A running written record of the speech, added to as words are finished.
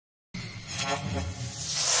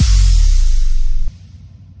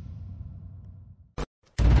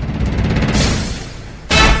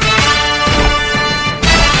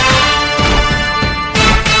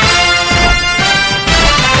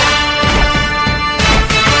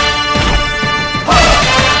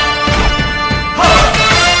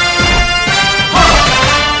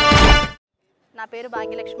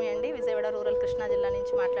భాగ్యలక్ష్మి అండి, విజయవాడ రూరల్ కృష్ణా జిల్లా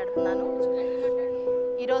నుంచి మాట్లాడుతున్నాను.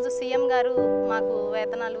 ఈరోజు సీఎం గారు మాకు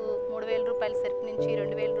వేతనాలు 3000 రూపాయల సెర్ప్ నుంచి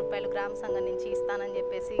 2000 రూపాయలు గ్రామ సంఘం నుంచి ఇస్తానని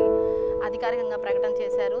చెప్పేసి అధికారికంగా ప్రకటన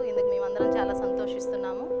చేశారు. ఇందుకు మేమందరం చాలా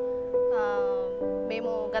సంతోషిస్తున్నాము.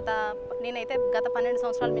 నేనైతే గత 12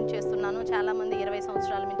 సంవత్సరాల నుంచి చేస్తున్నాను. చాలామంది 20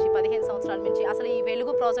 సంవత్సరాల నుంచి 15 సంవత్సరాల నుంచి అసలు ఈ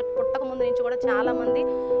వెలుగు ప్రాజెక్ట్ పుట్టక ముందు నుంచి కూడా చాలామంది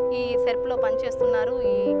ఈ సెర్ప్లో పనిచేస్తున్నారు.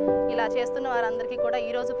 ఇలా చేస్తున్న వారందరికీ కూడా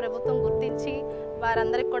ఈరోజు ప్రభుత్వం గుర్తించి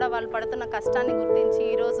వారందరికీ కూడా వాళ్ళు పడుతున్న కష్టాన్ని గుర్తించి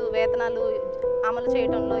ఈరోజు వేతనాలు అమలు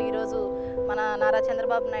చేయడంలో ఈరోజు మన నారా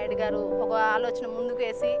చంద్రబాబు నాయుడు గారు ఒక ఆలోచన ముందుకు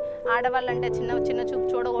వేసి ఆడవాళ్ళంటే చిన్న చూపు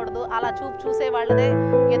చూడకూడదు, అలా చూపు చూసే వాళ్ళదే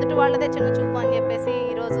ఎదుటి వాళ్ళదే చిన్న చూపు అని చెప్పేసి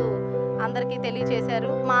ఈరోజు అందరికీ తెలియచేశారు.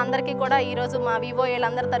 మా అందరికీ కూడా ఈరోజు మా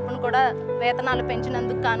వివోఏలందరి తరపున కూడా వేతనాలు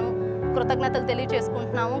పెంచినందుకు గాను కృతజ్ఞతలు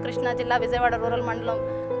తెలియచేసుకుంటున్నాము. కృష్ణా జిల్లా విజయవాడ రూరల్ మండలం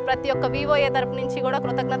ప్రతి ఒక్క వివోఏ తరపు నుంచి కూడా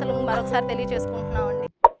కృతజ్ఞతలు మరొకసారి తెలియచేసుకుంటున్నామండి.